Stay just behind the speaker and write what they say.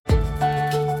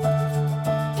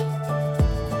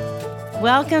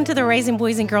Welcome to the Raising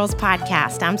Boys and Girls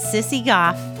podcast. I'm Sissy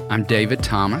Goff. I'm David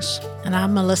Thomas. And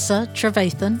I'm Melissa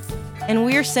Trevathan. And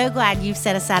we're so glad you've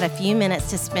set aside a few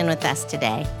minutes to spend with us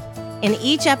today. In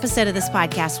each episode of this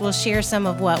podcast, we'll share some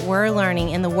of what we're learning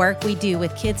in the work we do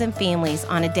with kids and families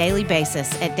on a daily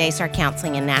basis at Daystar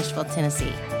Counseling in Nashville,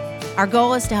 Tennessee. Our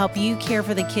goal is to help you care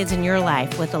for the kids in your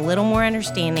life with a little more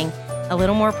understanding, a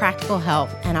little more practical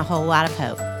help, and a whole lot of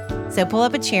hope. So pull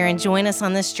up a chair and join us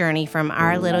on this journey from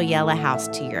our little yellow house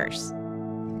to yours.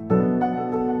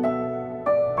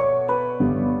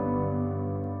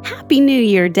 Happy New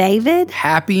Year, David.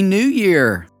 Happy New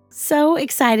Year. So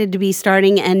excited to be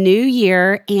starting a new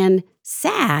year and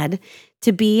sad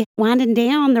to be winding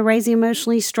down the Raising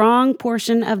Emotionally Strong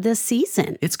portion of this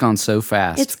season. It's gone so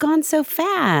fast. It's gone so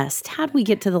fast. How'd we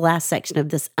get to the last section of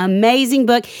this amazing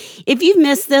book? If you've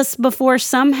missed this before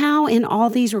somehow in all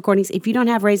these recordings, if you don't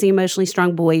have Raising Emotionally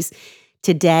Strong Boys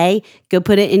today, go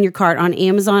put it in your cart on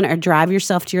Amazon or drive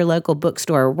yourself to your local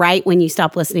bookstore right when you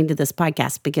stop listening to this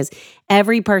podcast, because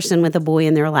every person with a boy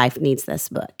in their life needs this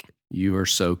book. You are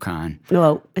so kind.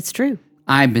 Well, it's true.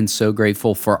 I've been so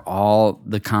grateful for all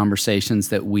the conversations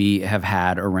that we have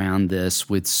had around this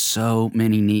with so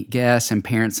many neat guests and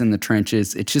parents in the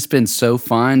trenches. It's just been so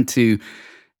fun to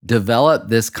develop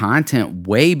this content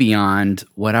way beyond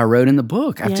what I wrote in the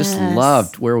book. I've just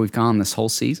loved where we've gone this whole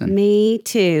season. Me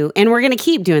too. And we're going to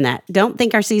keep doing that. Don't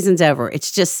think our season's over.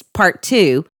 It's just part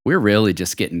 2. We're really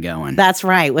just getting going. That's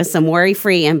right, with some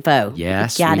worry-free info.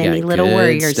 Yes. Got any little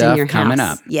worriers in your house? Coming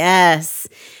up. Yes.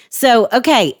 So,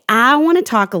 okay, I want to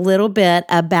talk a little bit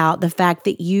about the fact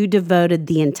that you devoted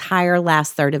the entire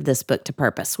last third of this book to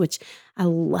purpose, which I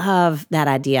love that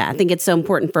idea. I think it's so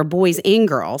important for boys and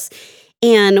girls.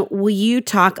 And will you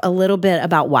talk a little bit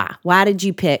about why? Why did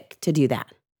you pick to do that?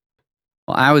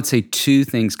 Well, I would say 2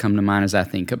 things come to mind as I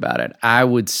think about it. I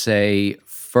would say,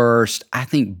 first, I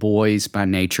think boys by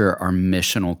nature are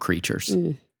missional creatures.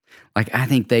 Like, I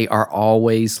think they are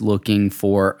always looking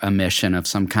for a mission of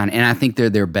some kind. And I think they're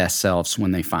their best selves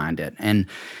when they find it. And,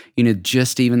 you know,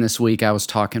 just even this week, I was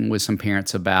talking with some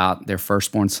parents about their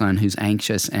firstborn son who's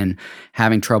anxious and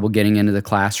having trouble getting into the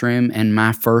classroom. And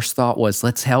my first thought was,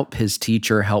 let's help his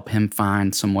teacher help him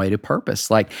find some way to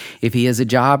purpose. Like, if he has a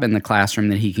job in the classroom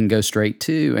that he can go straight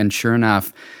to. And sure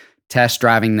enough, test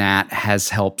driving that has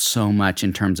helped so much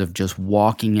in terms of just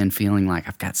walking in feeling like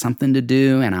I've got something to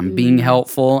do and I'm being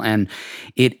helpful. And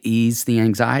it eased the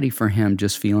anxiety for him,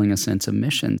 just feeling a sense of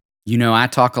mission. You know, I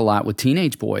talk a lot with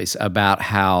teenage boys about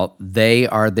how they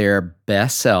are their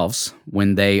best selves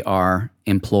when they are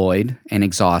employed and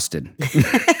exhausted.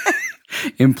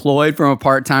 Employed from a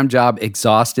part-time job,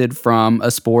 exhausted from a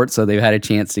sport, so they've had a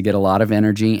chance to get a lot of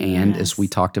energy. And as we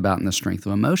talked about in the Strength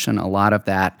of Emotion, a lot of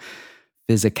that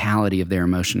physicality of their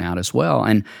emotion out as well.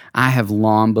 And I have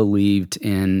long believed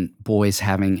in boys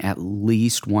having at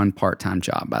least one part-time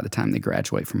job by the time they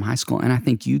graduate from high school. And I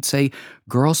think you'd say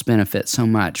girls benefit so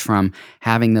much from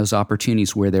having those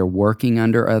opportunities where they're working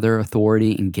under other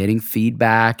authority and getting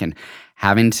feedback and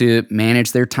having to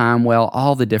manage their time well,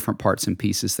 all the different parts and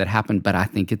pieces that happen. But I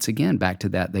think it's, again, back to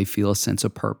that. They feel a sense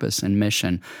of purpose and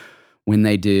mission when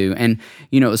they do. And,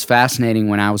 you know, it was fascinating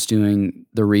when I was doing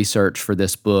the research for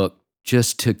this book,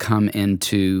 just to come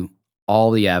into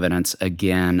all the evidence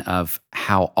again of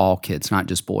how all kids, not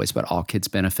just boys, but all kids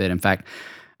benefit. In fact,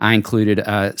 I included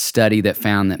a study that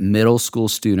found that middle school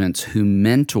students who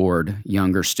mentored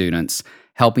younger students,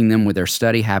 helping them with their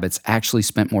study habits, actually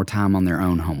spent more time on their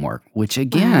own homework, which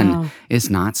again is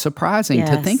not surprising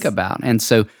to think about. And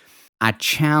so I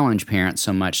challenge parents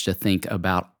so much to think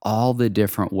about all the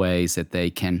different ways that they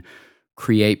can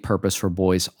create purpose for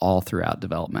boys all throughout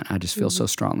development. I just feel so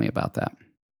strongly about that.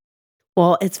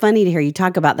 Well, it's funny to hear you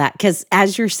talk about that, because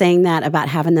as you're saying that about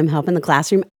having them help in the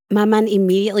classroom, my mind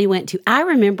immediately went to, I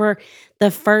remember the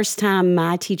first time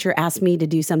my teacher asked me to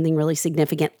do something really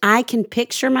significant. I can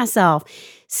picture myself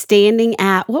standing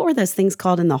at, what were those things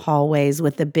called in the hallways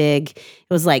with the big, it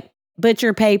was like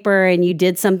butcher paper, and you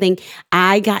did something.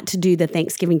 I got to do the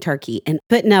Thanksgiving turkey and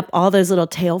putting up all those little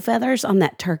tail feathers on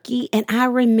that turkey. And I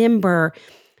remember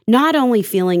not only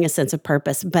feeling a sense of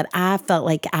purpose, but I felt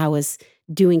like I was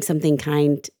doing something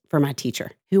kind for my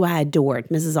teacher, who I adored,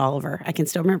 Mrs. Oliver. I can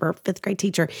still remember, 5th grade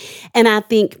teacher. And I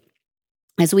think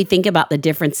as we think about the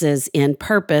differences in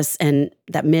purpose and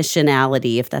that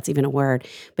missionality, if that's even a word,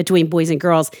 between boys and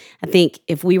girls, I think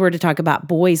if we were to talk about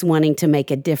boys wanting to make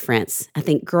a difference, I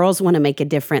think girls want to make a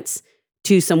difference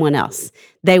to someone else.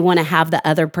 They want to have the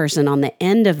other person on the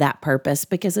end of that purpose,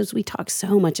 because as we talk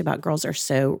so much about, girls are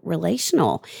so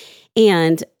relational.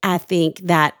 And I think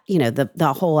that,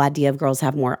 the whole idea of girls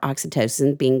have more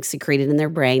oxytocin being secreted in their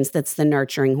brains, that's the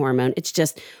nurturing hormone. It's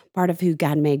just part of who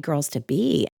God made girls to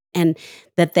be. And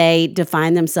that they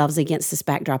define themselves against this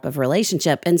backdrop of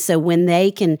relationship. And so when they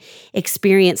can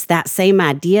experience that same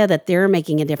idea that they're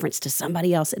making a difference to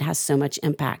somebody else, it has so much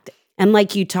impact. And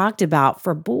like you talked about,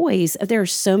 for boys, there are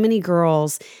so many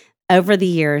girls over the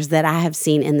years that I have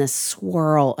seen in this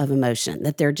swirl of emotion,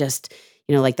 that they're just,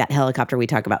 like that helicopter we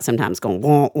talk about sometimes going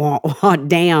wah, wah, wah,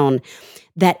 down,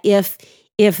 that if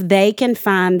they can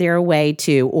find their way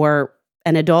to, or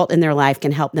an adult in their life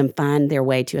can help them find their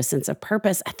way to a sense of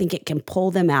purpose, I think it can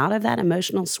pull them out of that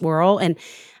emotional swirl. And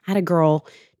I had a girl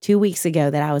 2 weeks ago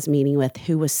that I was meeting with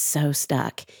who was so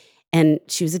stuck. And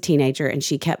she was a teenager, and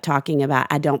she kept talking about,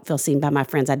 I don't feel seen by my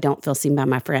friends. I don't feel seen by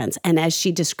my friends. And as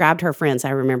she described her friends,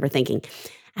 I remember thinking,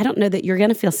 I don't know that you're going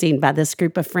to feel seen by this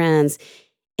group of friends.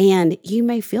 And you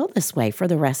may feel this way for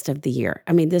the rest of the year.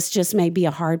 I mean, this just may be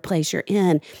a hard place you're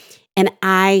in. And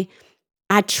I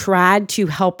tried to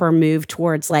help her move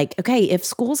towards like, okay, if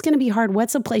school's going to be hard,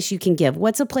 what's a place you can give?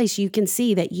 What's a place you can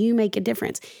see that you make a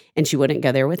difference? And she wouldn't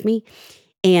go there with me.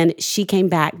 And she came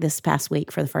back this past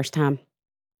week for the first time.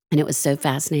 And it was so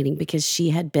fascinating because she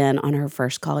had been on her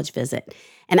first college visit.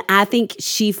 And I think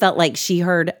she felt like she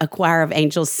heard a choir of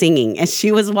angels singing as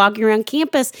she was walking around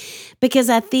campus, because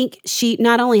I think she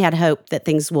not only had hope that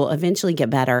things will eventually get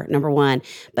better, number one,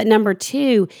 but number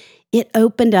two, it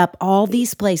opened up all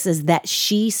these places that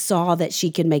she saw that she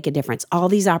could make a difference, all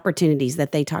these opportunities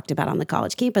that they talked about on the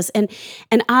college campus. And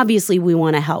obviously we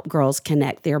want to help girls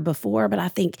connect there before, but I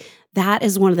think that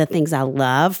is one of the things I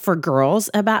love for girls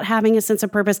about having a sense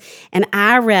of purpose. And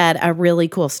I read a really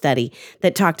cool study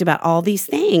that talked about all these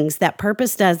things that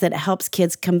purpose does that helps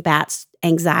kids combat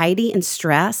anxiety and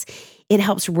stress. It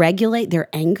helps regulate their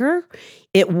anger.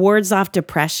 It wards off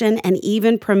depression and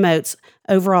even promotes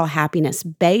overall happiness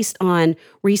based on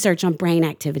research on brain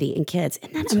activity in kids.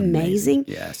 Isn't that amazing?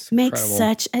 Yes. Makes incredible.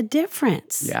 such a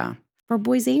difference. Yeah. For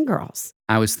boys and girls.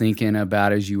 I was thinking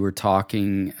about, as you were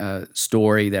talking, a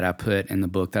story that I put in the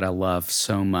book that I love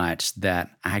so much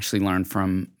that I actually learned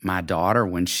from my daughter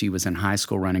when she was in high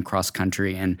school running cross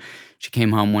country. And she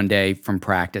came home one day from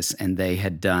practice and they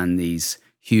had done these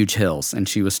huge hills and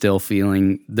she was still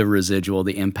feeling the residual,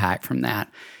 the impact from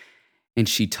that. And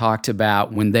she talked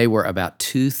about when they were about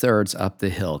 2/3 up the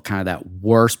hill, kind of that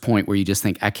worst point where you just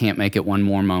think, I can't make it one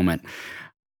more moment.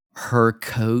 Her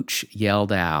coach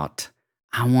yelled out,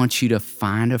 I want you to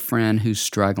find a friend who's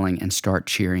struggling and start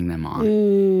cheering them on.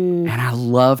 And I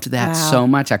loved that so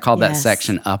much. I called that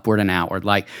section Upward and Outward.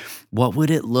 Like, what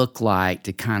would it look like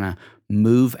to kind of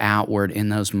move outward in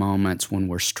those moments when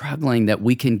we're struggling, that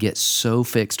we can get so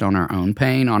fixed on our own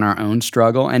pain, on our own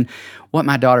struggle? And what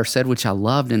my daughter said, which I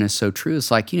loved and is so true,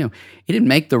 is like, it didn't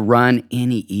make the run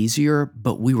any easier,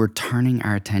 but we were turning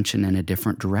our attention in a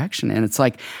different direction. And it's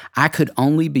like, I could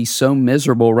only be so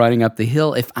miserable running up the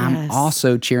hill if I'm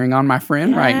also cheering on my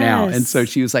friend right now. And so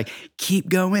she was like, keep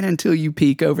going until you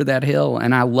peak over that hill.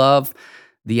 And I love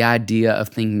the idea of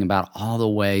thinking about all the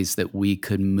ways that we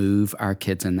could move our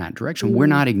kids in that direction. We're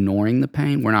not ignoring the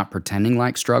pain. We're not pretending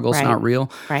like struggle's not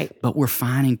real. Right. But we're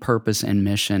finding purpose and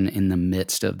mission in the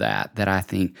midst of that I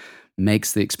think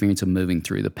makes the experience of moving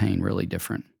through the pain really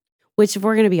different. Which, if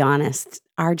we're going to be honest,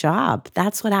 our job,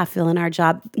 that's what I feel in our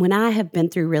job. When I have been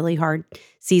through really hard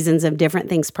seasons of different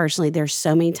things personally, there's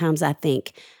so many times I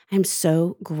think, I'm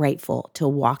so grateful to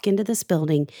walk into this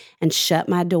building and shut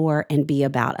my door and be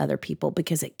about other people,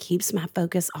 because it keeps my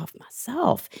focus off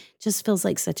myself. Just feels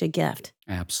like such a gift.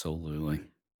 Absolutely.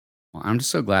 Well, I'm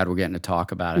just so glad we're getting to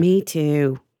talk about it. Me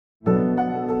too.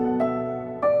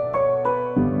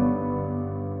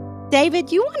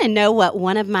 David, you want to know what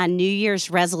one of my New Year's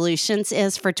resolutions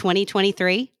is for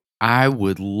 2023? I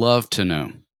would love to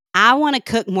know. I want to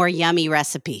cook more yummy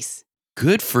recipes.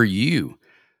 Good for you.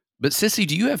 But Sissy,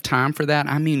 do you have time for that?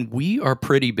 I mean, we are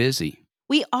pretty busy.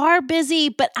 We are busy,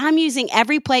 but I'm using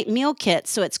Every Plate meal kit,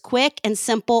 so it's quick and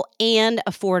simple and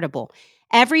affordable.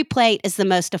 Every Plate is the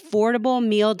most affordable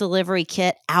meal delivery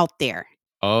kit out there.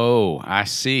 Oh, I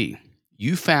see.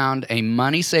 You found a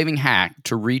money-saving hack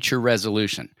to reach your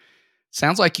resolution.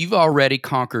 Sounds like you've already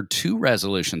conquered 2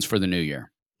 resolutions for the new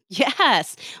year.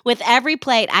 Yes. With Every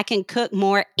Plate, I can cook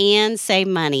more and save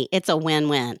money. It's a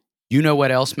win-win. You know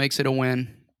what else makes it a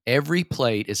win? Every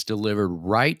Plate is delivered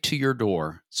right to your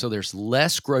door, so there's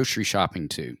less grocery shopping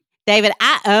too. David,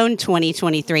 I own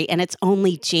 2023, and it's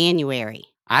only January.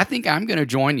 I think I'm going to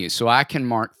join you so I can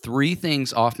mark 3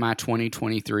 things off my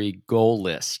 2023 goal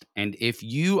list. And if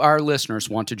you, our listeners,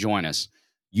 want to join us,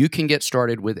 you can get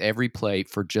started with Every Plate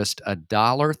for just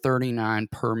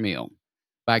 $1.39 per meal.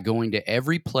 by going to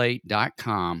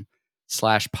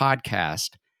everyplate.com/podcast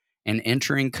and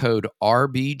entering code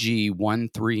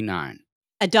RBG139.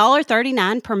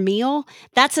 $1.39 per meal?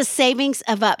 That's a savings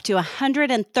of up to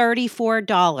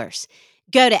 $134.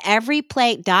 Go to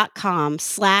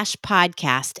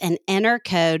everyplate.com/podcast and enter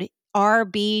code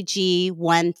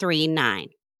RBG139.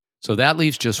 So that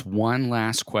leaves just one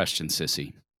last question,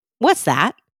 Sissy. What's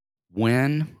that?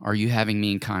 When are you having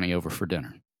me and Connie over for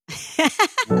dinner?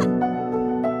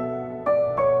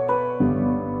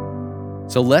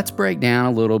 So let's break down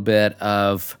a little bit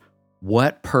of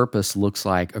what purpose looks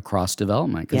like across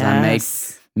development. Because I made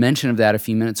mention of that a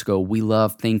few minutes ago. We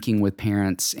love thinking with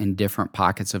parents in different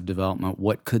pockets of development.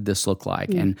 What could this look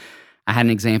like? And I had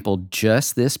an example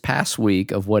just this past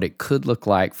week of what it could look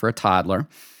like for a toddler.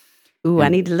 Ooh, I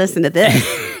need to listen to this.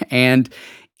 And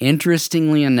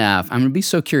interestingly enough, I'm going to be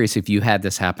so curious if you had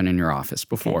this happen in your office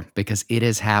before, because it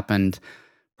has happened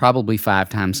probably 5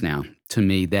 times now to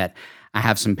me that I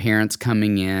have some parents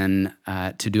coming in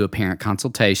to do a parent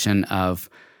consultation of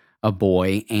a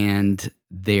boy, and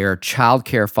their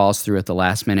childcare falls through at the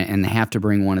last minute, and they have to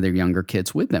bring one of their younger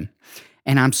kids with them.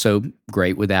 And I'm so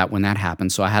great with that when that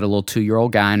happens. So I had a little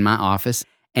 2-year-old guy in my office,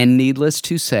 and needless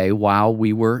to say, while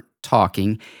we were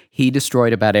talking, he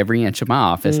destroyed about every inch of my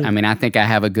office. I mean, I think I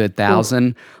have a good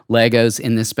 1,000 Legos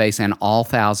in this space, and all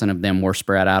 1,000 of them were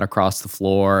spread out across the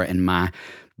floor, and my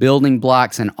building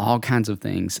blocks and all kinds of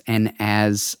things. And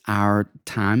as our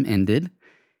time ended,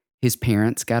 his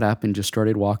parents got up and just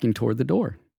started walking toward the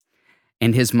door.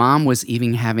 And his mom was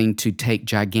even having to take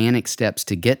gigantic steps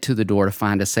to get to the door to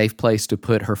find a safe place to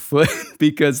put her foot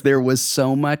because there was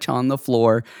so much on the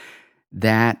floor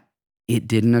that it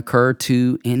didn't occur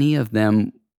to any of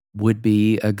them would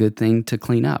be a good thing to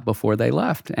clean up before they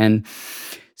left. And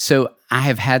so I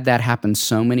have had that happen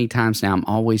so many times now. I'm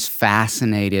always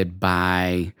fascinated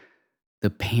by the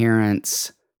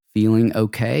parents feeling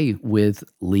okay with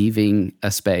leaving a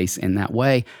space in that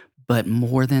way. But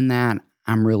more than that,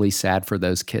 I'm really sad for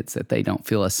those kids that they don't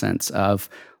feel a sense of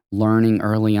learning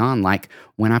early on. Like,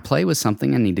 when I play with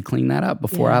something, I need to clean that up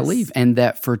before I leave. And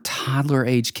that for toddler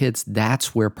age kids,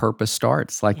 that's where purpose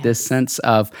starts. Like this sense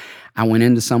of, I went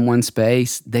into someone's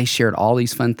space, they shared all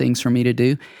these fun things for me to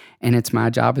do, and it's my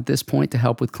job at this point to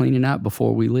help with cleaning up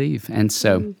before we leave. And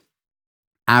so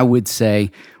I would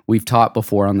say, we've taught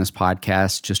before on this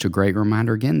podcast, just a great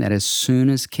reminder again, that as soon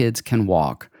as kids can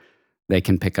walk, they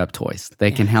can pick up toys.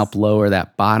 They can help lower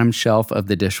that bottom shelf of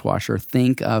the dishwasher.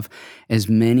 Think of as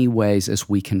many ways as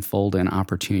we can fold in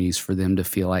opportunities for them to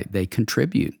feel like they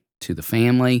contribute to the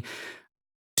family,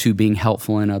 to being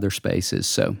helpful in other spaces.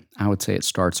 So I would say it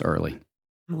starts early.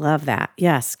 I love that.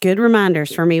 Yes, good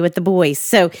reminders for me with the boys.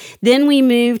 So then we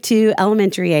move to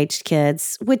elementary aged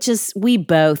kids, which is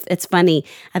it's funny.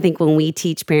 I think when we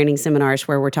teach parenting seminars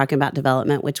where we're talking about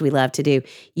development, which we love to do,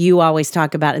 you always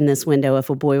talk about in this window if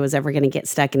a boy was ever going to get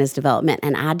stuck in his development.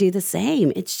 And I do the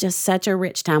same. It's just such a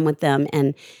rich time with them.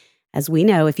 And as we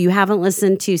know, if you haven't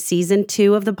listened to season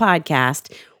 2 of the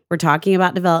podcast, we're talking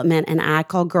about development, and I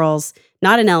call girls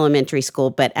not in elementary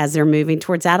school, but as they're moving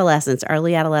towards adolescence,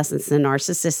 early adolescence, and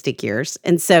narcissistic years.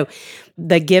 And so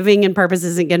the giving and purpose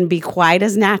isn't going to be quite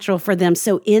as natural for them.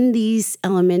 So in these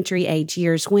elementary age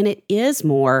years, when it is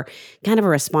more kind of a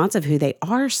response of who they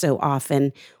are so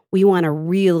often, we want to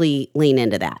really lean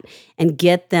into that and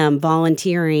get them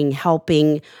volunteering,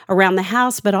 helping around the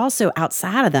house, but also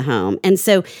outside of the home. And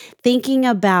so thinking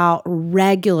about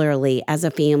regularly as a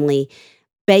family,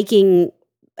 baking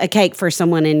a cake for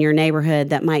someone in your neighborhood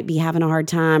that might be having a hard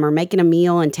time, or making a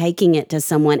meal and taking it to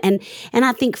someone. And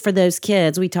I think for those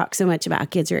kids, we talk so much about how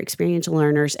kids are experiential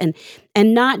learners, and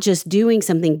not just doing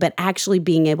something, but actually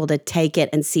being able to take it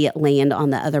and see it land on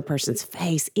the other person's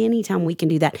face. Anytime we can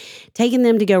do that, taking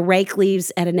them to go rake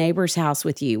leaves at a neighbor's house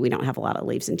with you. We don't have a lot of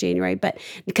leaves in January, but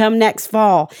come next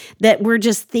fall, that we're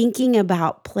just thinking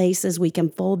about places we can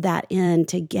fold that in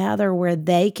together where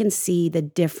they can see the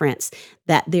difference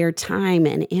that their time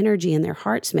and energy and their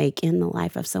hearts make in the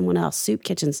life of someone else. Soup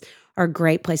kitchens are a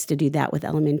great place to do that with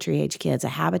elementary age kids, a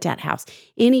Habitat house.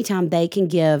 Anytime they can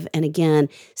give and again,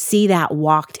 see that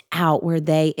walked out where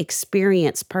they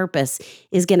experience purpose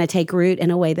is going to take root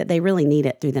in a way that they really need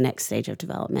it through the next stage of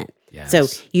development. Yes. So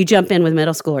you jump in with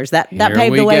middle schoolers. That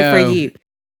paved the way for you.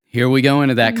 Here we go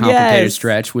into that complicated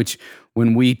stretch, which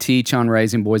when we teach on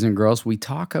raising boys and girls, we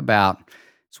talk about.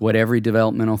 It's what every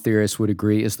developmental theorist would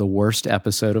agree is the worst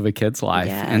episode of a kid's life.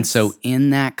 Yes. And so in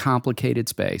that complicated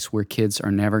space where kids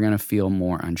are never going to feel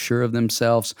more unsure of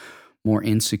themselves, more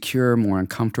insecure, more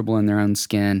uncomfortable in their own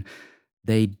skin,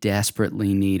 they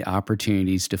desperately need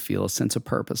opportunities to feel a sense of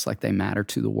purpose, like they matter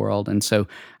to the world. And so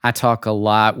I talk a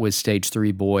lot with stage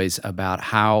 3 boys about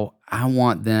how I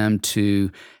want them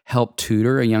to help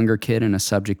tutor a younger kid in a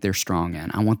subject they're strong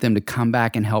in. I want them to come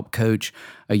back and help coach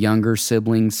a younger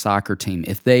sibling's soccer team.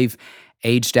 If they've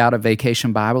aged out of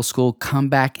vacation Bible school, come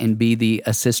back and be the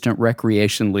assistant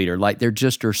recreation leader. Like, there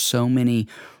just are so many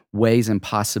ways and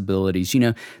possibilities.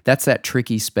 That's that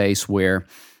tricky space where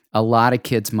a lot of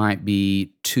kids might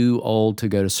be too old to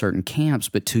go to certain camps,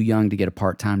 but too young to get a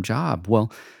part-time job.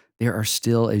 Well, there are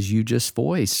still, as you just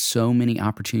voiced, so many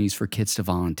opportunities for kids to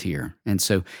volunteer. And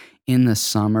so in the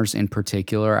summers in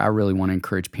particular, I really want to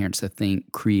encourage parents to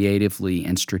think creatively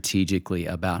and strategically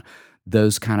about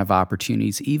those kind of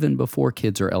opportunities, even before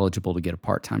kids are eligible to get a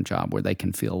part-time job where they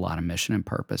can feel a lot of mission and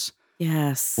purpose.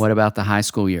 Yes. What about the high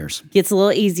school years? Gets a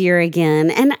little easier again.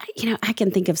 And, I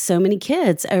can think of so many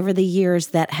kids over the years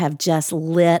that have just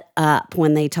lit up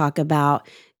when they talk about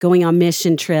going on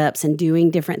mission trips and doing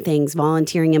different things,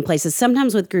 volunteering in places,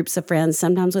 sometimes with groups of friends,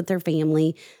 sometimes with their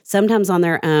family, sometimes on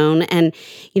their own. And,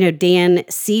 Dan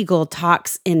Siegel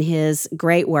talks in his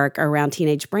great work around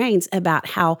teenage brains about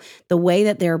how the way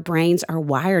that their brains are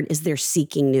wired is they're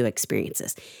seeking new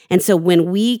experiences. And so when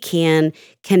we can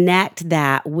connect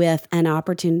that with an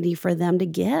opportunity for them to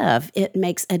give, it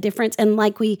makes a difference. And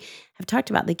like we have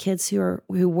talked about, the kids who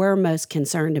we're most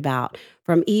concerned about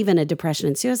from even a depression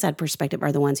and suicide perspective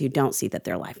are the ones who don't see that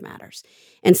their life matters.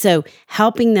 And so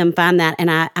helping them find that, and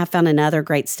I found another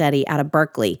great study out of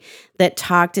Berkeley that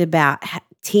talked about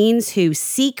teens who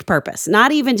seek purpose,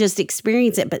 not even just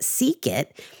experience it, but seek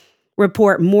it,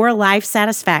 report more life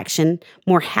satisfaction,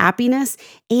 more happiness,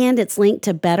 and it's linked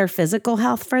to better physical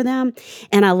health for them.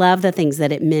 And I love the things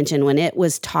that it mentioned when it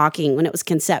was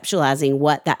conceptualizing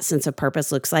what that sense of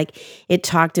purpose looks like. It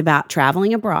talked about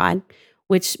traveling abroad,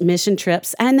 which mission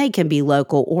trips, and they can be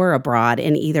local or abroad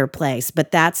in either place,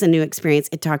 but that's a new experience.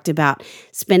 It talked about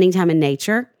spending time in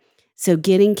nature. So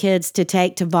getting kids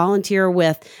to volunteer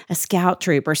with a scout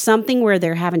troop or something where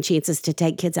they're having chances to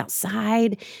take kids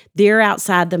outside. They're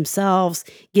outside themselves,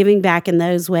 giving back in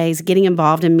those ways, getting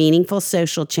involved in meaningful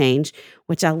social change,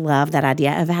 which I love that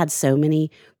idea. I've had so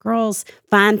many girls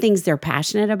find things they're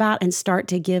passionate about and start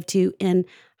to give to in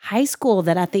high school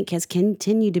that I think has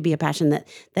continued to be a passion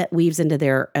that weaves into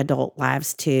their adult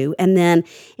lives too. And then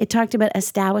it talked about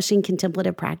establishing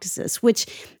contemplative practices, which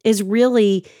is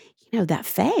really, that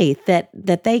faith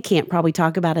that they can't probably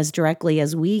talk about as directly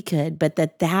as we could, but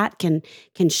that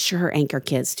can sure anchor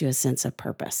kids to a sense of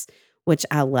purpose, which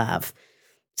I love.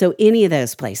 So any of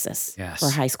those places for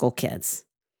high school kids.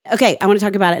 Okay, I want to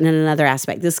talk about it in another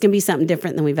aspect. This can be something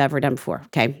different than we've ever done before.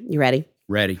 Okay, you ready?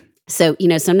 Ready. So,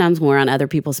 sometimes when we're on other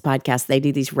people's podcasts, they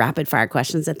do these rapid fire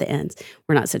questions at the ends.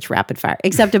 We're not such rapid fire,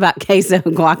 except about queso,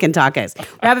 guac, and tacos.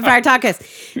 Rapid fire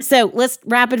tacos. So let's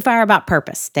rapid fire about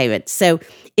purpose, David. So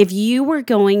if you were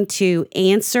going to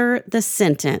answer the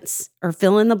sentence or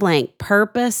fill in the blank,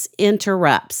 purpose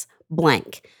interrupts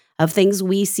blank of things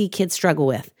we see kids struggle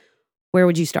with, where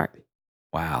would you start?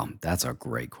 Wow, that's a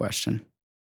great question.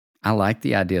 I like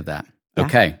the idea of that. Yeah.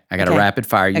 Okay, I got a rapid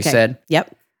fire. You said?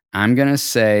 Yep. I'm going to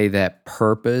say that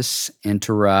purpose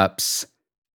interrupts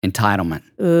entitlement.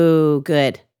 Ooh,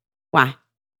 good. Why?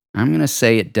 I'm going to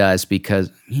say it does because,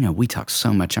 we talk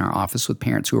so much in our office with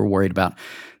parents who are worried about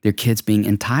their kids being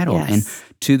entitled. Yes.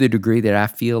 And to the degree that I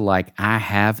feel like I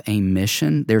have a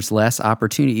mission, there's less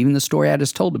opportunity. Even the story I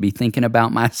just told, to be thinking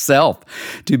about myself,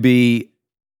 to be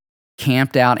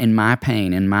camped out in my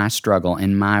pain, in my struggle,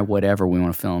 in my whatever we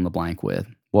want to fill in the blank with.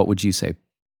 What would you say?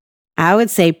 I would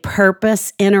say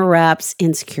purpose interrupts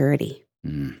insecurity.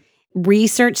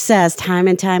 Research says time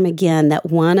and time again that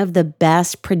one of the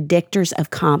best predictors of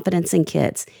confidence in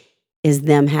kids is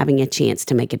them having a chance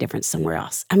to make a difference somewhere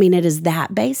else. I mean, it is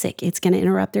that basic. It's going to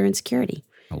interrupt their insecurity.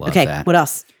 I love that. What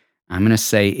else? I'm going to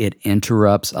say it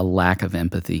interrupts a lack of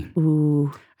empathy.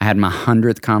 Ooh. I had my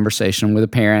 100th conversation with a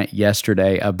parent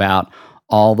yesterday about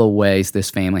all the ways this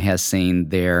family has seen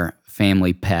their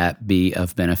family pet be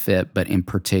of benefit, but in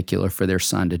particular for their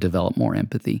son to develop more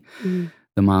empathy.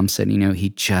 The mom said, he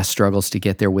just struggles to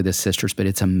get there with his sisters, but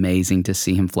it's amazing to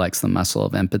see him flex the muscle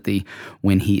of empathy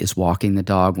when he is walking the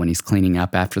dog, when he's cleaning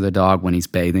up after the dog, when he's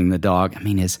bathing the dog. I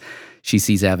mean, she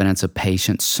sees evidence of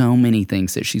patience, so many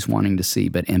things that she's wanting to see,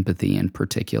 but empathy in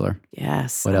particular.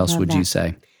 Yes. What else would you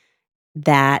say?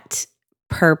 That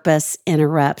purpose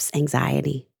interrupts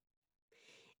anxiety.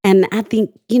 And I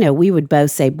think, we would both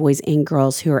say boys and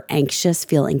girls who are anxious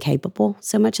feel incapable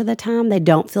so much of the time. They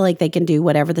don't feel like they can do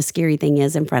whatever the scary thing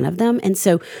is in front of them. And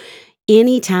so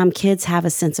anytime kids have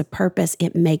a sense of purpose,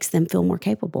 it makes them feel more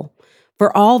capable.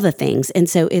 for all the things. And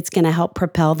so it's going to help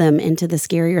propel them into the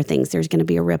scarier things. There's going to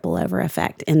be a ripple over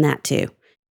effect in that too.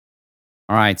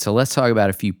 All right, so let's talk about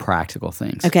a few practical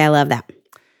things. Okay, I love that.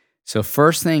 So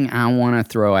first thing I want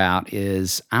to throw out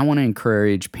is I want to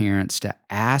encourage parents to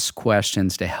ask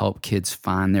questions to help kids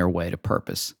find their way to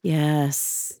purpose.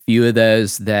 Yes. A few of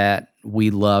those that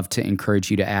we love to encourage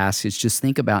you to ask is just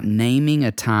think about naming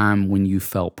a time when you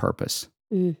felt purpose.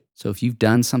 So if you've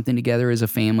done something together as a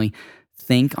family,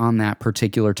 think on that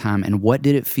particular time and what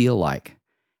did it feel like?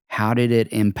 How did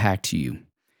it impact you?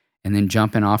 And then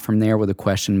jumping off from there with a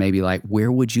question maybe like,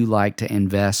 where would you like to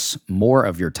invest more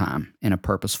of your time in a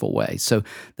purposeful way? So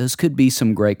those could be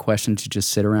some great questions to just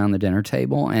sit around the dinner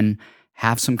table and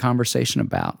have some conversation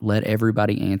about. Let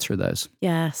everybody answer those.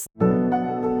 Yes.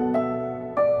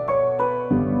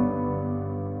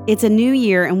 It's a new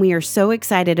year, and we are so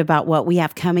excited about what we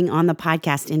have coming on the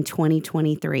podcast in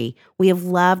 2023. We have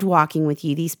loved walking with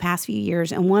you these past few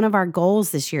years, and one of our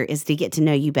goals this year is to get to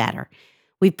know you better.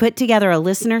 We've put together a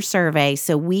listener survey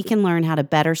so we can learn how to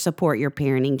better support your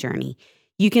parenting journey.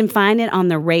 You can find it on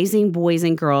the Raising Boys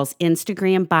and Girls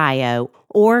Instagram bio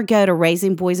or go to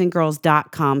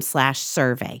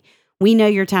raisingboysandgirls.com/survey. We know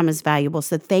your time is valuable,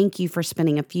 so thank you for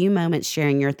spending a few moments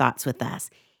sharing your thoughts with us.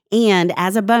 And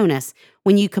as a bonus,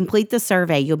 when you complete the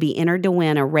survey, you'll be entered to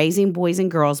win a Raising Boys and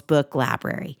Girls book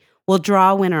library. We'll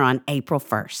draw a winner on April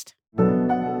 1st.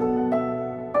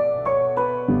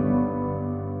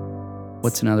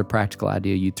 What's another practical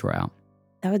idea you'd throw out?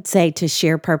 I would say to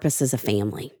share purpose as a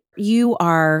family. You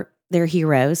are their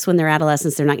heroes. When they're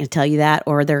adolescents, they're not going to tell you that,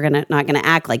 or they're not going to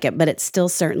act like it, but it's still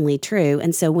certainly true.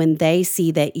 And so when they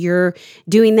see that you're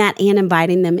doing that and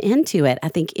inviting them into it, I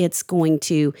think it's going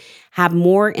to have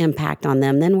more impact on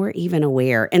them than we're even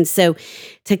aware. And so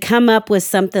to come up with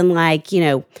something like,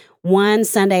 one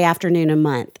Sunday afternoon a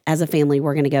month as a family,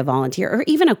 we're going to go volunteer, or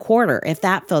even a quarter if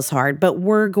that feels hard, but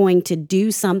we're going to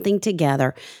do something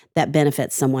together that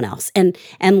benefits someone else. And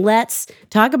let's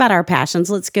talk about our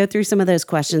passions. Let's go through some of those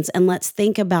questions and let's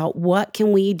think about what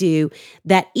can we do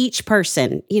that each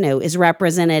person, is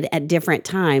represented at different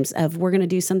times of we're going to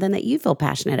do something that you feel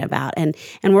passionate about. And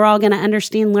we're all going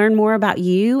to learn more about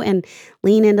you and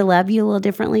lean into love you a little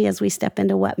differently as we step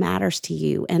into what matters to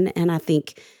you. And I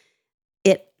think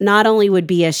it not only would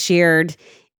be a shared,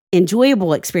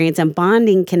 enjoyable experience and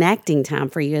bonding, connecting time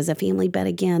for you as a family, but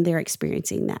again, they're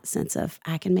experiencing that sense of,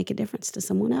 I can make a difference to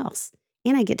someone else,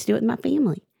 and I get to do it in my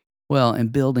family. Well,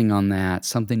 and building on that,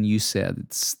 something you said,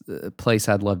 it's the place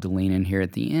I'd love to lean in here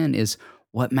at the end is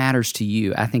what matters to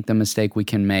you. I think the mistake we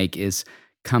can make is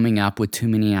coming up with too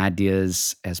many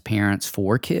ideas as parents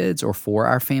for kids or for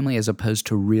our family, as opposed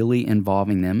to really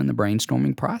involving them in the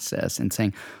brainstorming process and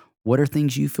saying, what are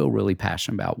things you feel really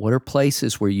passionate about? What are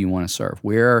places where you want to serve?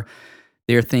 Where are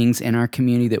there things in our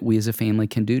community that we as a family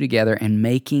can do together, and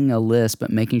making a list, but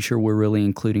making sure we're really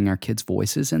including our kids'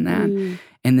 voices in that,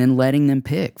 and then letting them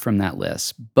pick from that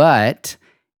list. But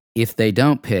if they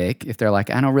don't pick, if they're like,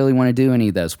 I don't really want to do any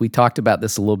of those, we talked about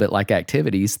this a little bit like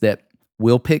activities that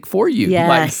we'll pick for you.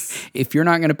 Yes. Like, if you're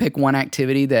not going to pick one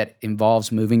activity that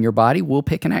involves moving your body, we'll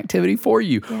pick an activity for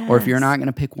you. Yes. Or if you're not going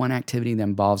to pick one activity that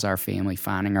involves our family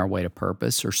finding our way to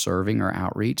purpose or serving or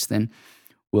outreach, then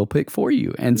we'll pick for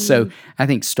you. And so I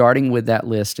think starting with that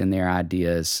list and their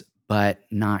ideas, but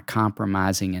not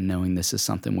compromising and knowing this is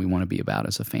something we want to be about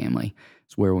as a family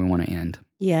is where we want to end.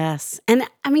 Yes. And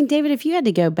David, if you had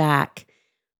to go back,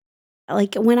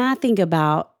 like when I think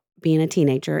about being a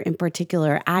teenager in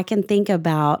particular, I can think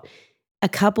about a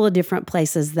couple of different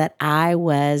places that I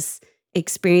was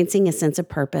experiencing a sense of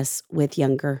purpose with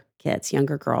younger kids,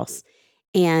 younger girls.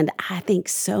 And I think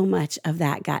so much of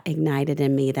that got ignited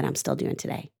in me that I'm still doing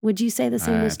today. Would you say the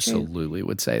same is true? I absolutely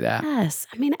would say that. Yes.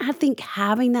 I think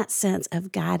having that sense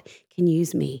of God can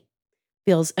use me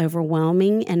feels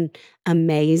overwhelming and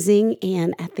amazing.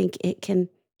 And I think it can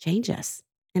change us.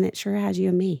 And it sure has you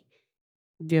and me.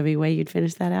 Do you have any way you'd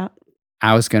finish that out?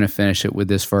 I was going to finish it with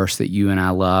this verse that you and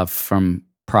I love from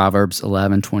Proverbs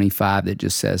 11:25 that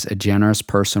just says, a generous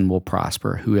person will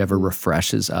prosper. Whoever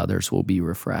refreshes others will be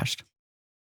refreshed.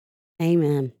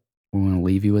 Amen. We want to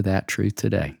leave you with that truth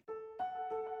today.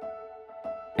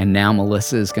 And now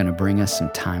Melissa is going to bring us some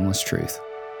timeless truth.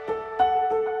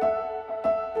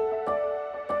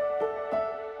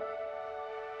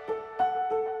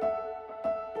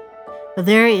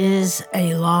 There is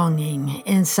a longing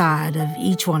inside of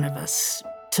each one of us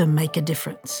to make a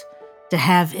difference, to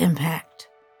have impact,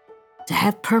 to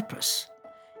have purpose.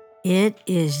 It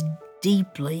is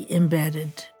deeply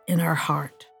embedded in our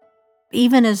heart.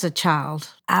 Even as a child,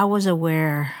 I was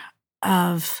aware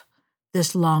of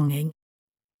this longing.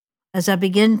 As I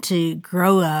began to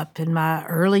grow up in my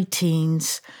early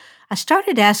teens, I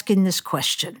started asking this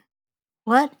question: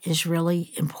 what is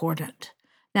really important?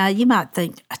 Now, you might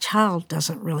think a child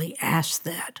doesn't really ask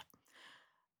that,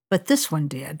 but this one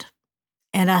did.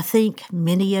 And I think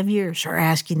many of yours are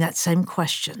asking that same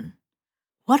question.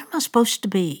 What am I supposed to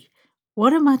be?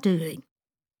 What am I doing?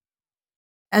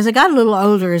 As I got a little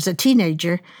older as a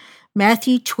teenager,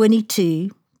 Matthew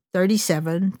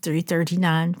 22:37 through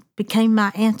 39 became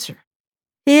my answer.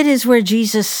 It is where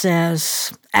Jesus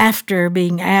says, after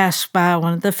being asked by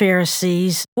one of the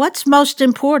Pharisees, what's most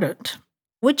important?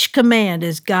 Which command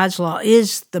is God's law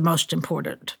is the most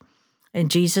important?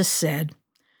 And Jesus said,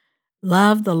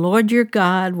 love the Lord your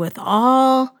God with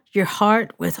all your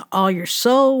heart, with all your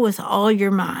soul, with all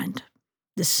your mind.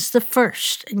 This is the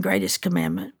first and greatest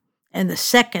commandment. And the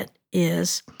second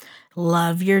is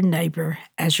love your neighbor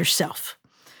as yourself.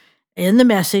 In the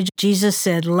Message, Jesus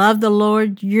said, love the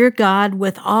Lord your God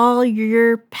with all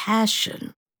your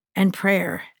passion and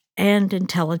prayer and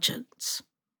intelligence,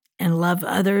 and love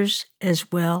others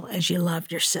as well as you love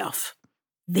yourself.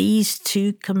 These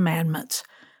two commandments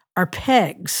are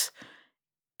pegs.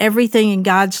 Everything in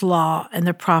God's law and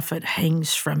the prophet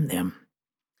hangs from them.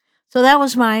 So that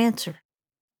was my answer.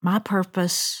 My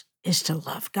purpose is to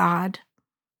love God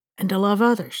and to love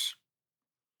others.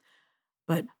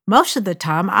 But most of the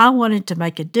time, I wanted to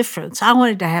make a difference. I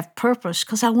wanted to have purpose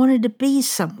because I wanted to be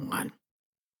someone.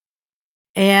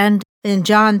 And in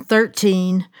John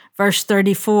 13, verse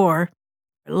 34,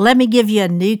 let me give you a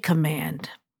new command.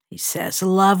 He says,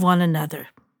 love one another.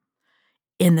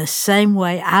 In the same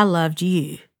way I loved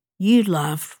you, you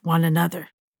love one another.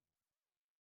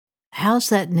 How's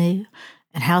that new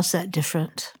and how's that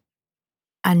different?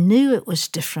 I knew it was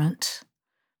different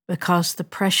because the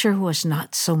pressure was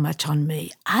not so much on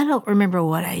me. I don't remember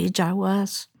what age I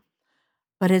was,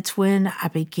 but it's when I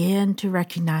began to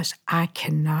recognize I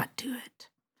cannot do it.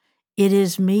 It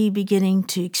is me beginning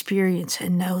to experience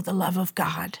and know the love of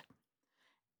God.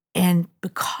 And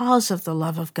because of the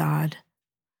love of God,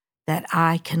 that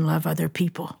I can love other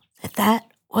people. That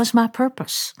was my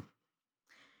purpose.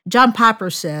 John Piper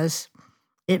says,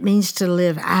 it means to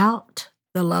live out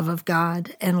the love of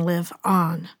God and live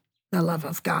on the love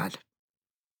of God.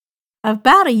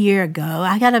 About a year ago,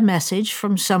 I got a message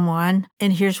from someone,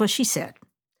 and here's what she said.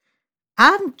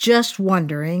 I'm just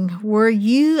wondering, were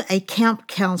you a camp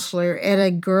counselor at a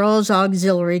girls'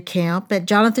 auxiliary camp at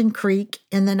Jonathan Creek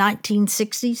in the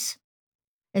 1960s?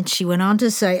 And she went on to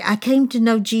say, I came to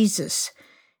know Jesus,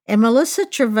 and Melissa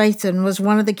Trevathan was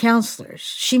one of the counselors.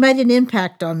 She made an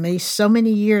impact on me so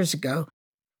many years ago.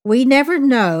 We never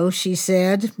know, she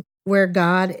said, where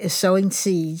God is sowing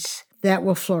seeds that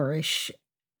will flourish.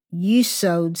 You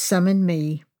sowed some in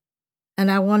me, and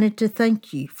I wanted to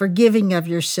thank you for giving of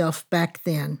yourself back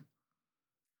then.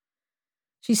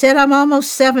 She said, I'm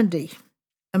almost 70,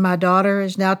 and my daughter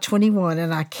is now 21,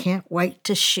 and I can't wait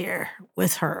to share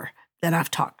with her that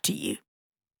I've talked to you.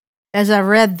 As I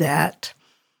read that,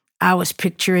 I was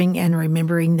picturing and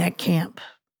remembering that camp.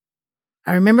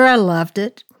 I remember I loved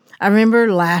it. I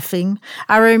remember laughing.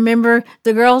 I remember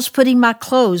the girls putting my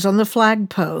clothes on the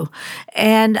flagpole.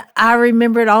 And I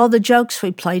remembered all the jokes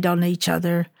we played on each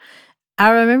other.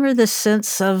 I remember the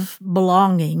sense of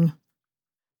belonging.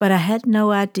 But I had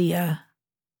no idea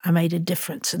I made a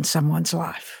difference in someone's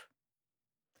life.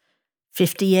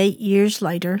 58 years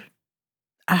later,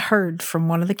 I heard from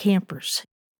one of the campers.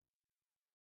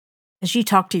 As you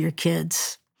talk to your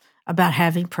kids about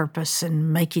having purpose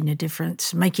and making a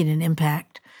difference, making an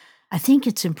impact, I think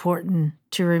it's important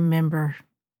to remember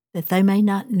that they may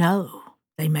not know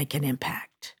they make an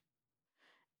impact.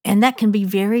 And that can be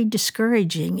very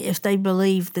discouraging if they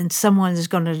believe that someone is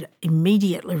going to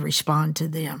immediately respond to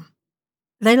them.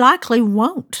 They likely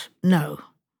won't know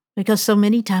because so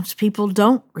many times people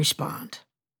don't respond.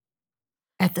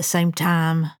 At the same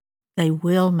time, they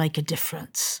will make a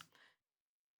difference.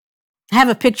 I have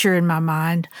a picture in my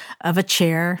mind of a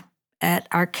chair at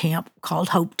our camp called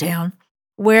Hopetown,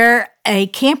 where a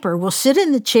camper will sit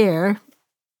in the chair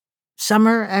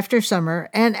summer after summer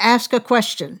and ask a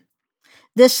question.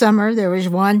 This summer, there was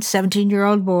one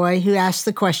 17-year-old boy who asked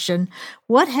the question,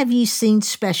 what have you seen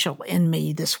special in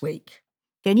me this week?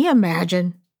 Can you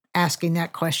imagine asking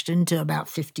that question to about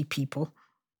 50 people?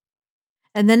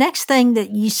 And the next thing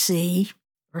that you see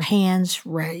are hands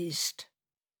raised.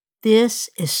 This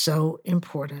is so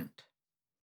important.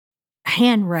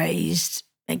 Hand raised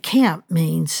at camp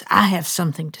means I have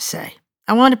something to say.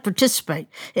 I want to participate.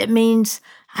 It means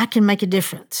I can make a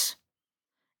difference.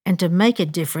 And to make a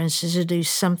difference is to do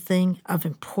something of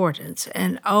importance.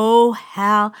 And oh,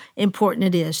 how important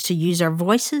it is to use our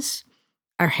voices,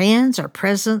 Our hands, our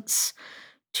presence,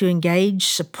 to engage,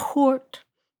 support,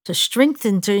 to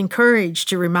strengthen, to encourage,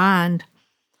 to remind,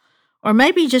 or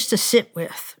maybe just to sit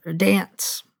with, or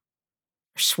dance,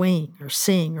 or swing, or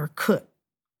sing, or cook.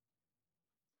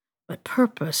 But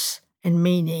purpose and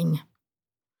meaning,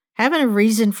 having a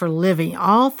reason for living,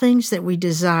 all things that we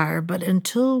desire, but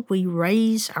until we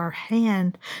raise our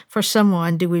hand for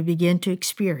someone do we begin to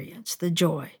experience the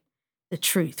joy, the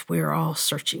truth we're all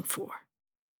searching for.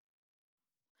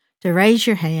 To raise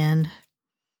your hand,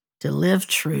 to live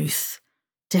truth,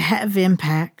 to have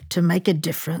impact, to make a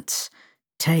difference,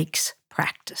 takes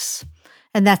practice.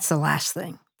 And that's the last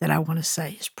thing that I want to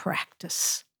say is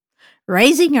practice.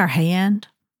 Raising our hand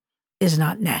is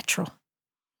not natural.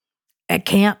 At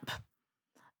camp,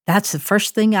 that's the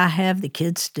first thing I have the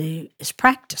kids do is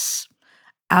practice.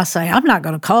 I'll say, I'm not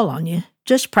going to call on you,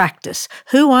 just practice.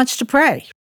 Who wants to pray?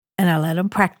 And I let them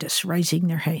practice raising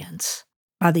their hands.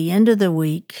 By the end of the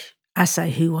week, I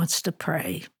say, who wants to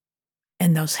pray?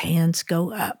 And those hands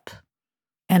go up.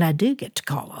 And I do get to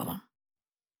call on them.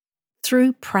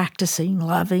 Through practicing,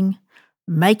 loving,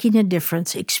 making a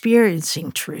difference,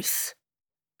 experiencing truth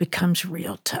becomes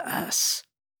real to us.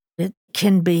 It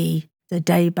can be the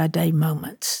day-by-day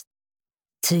moments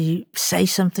to say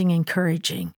something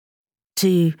encouraging,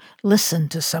 to listen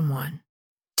to someone,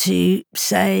 to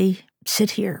say, sit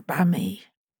here by me.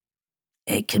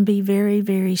 It can be very,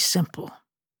 very simple.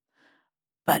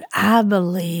 But I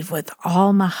believe with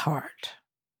all my heart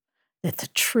that the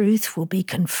truth will be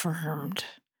confirmed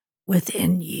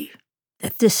within you,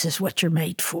 that this is what you're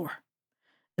made for.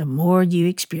 The more you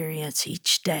experience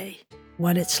each day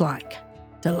what it's like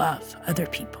to love other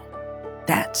people.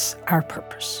 That's our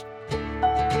purpose.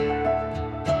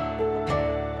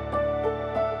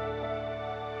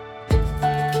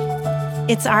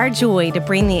 It's our joy to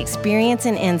bring the experience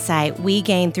and insight we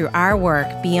gain through our work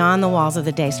beyond the walls of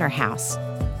the Daystar House.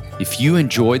 If you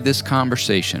enjoyed this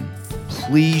conversation,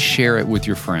 please share it with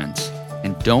your friends.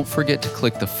 And don't forget to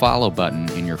click the follow button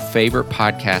in your favorite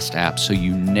podcast app so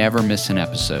you never miss an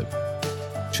episode.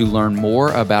 To learn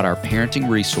more about our parenting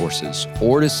resources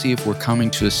or to see if we're coming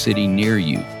to a city near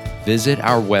you, visit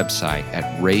our website at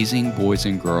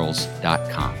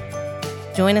raisingboysandgirls.com.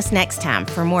 Join us next time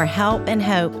for more help and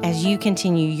hope as you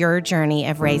continue your journey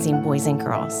of raising boys and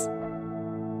girls.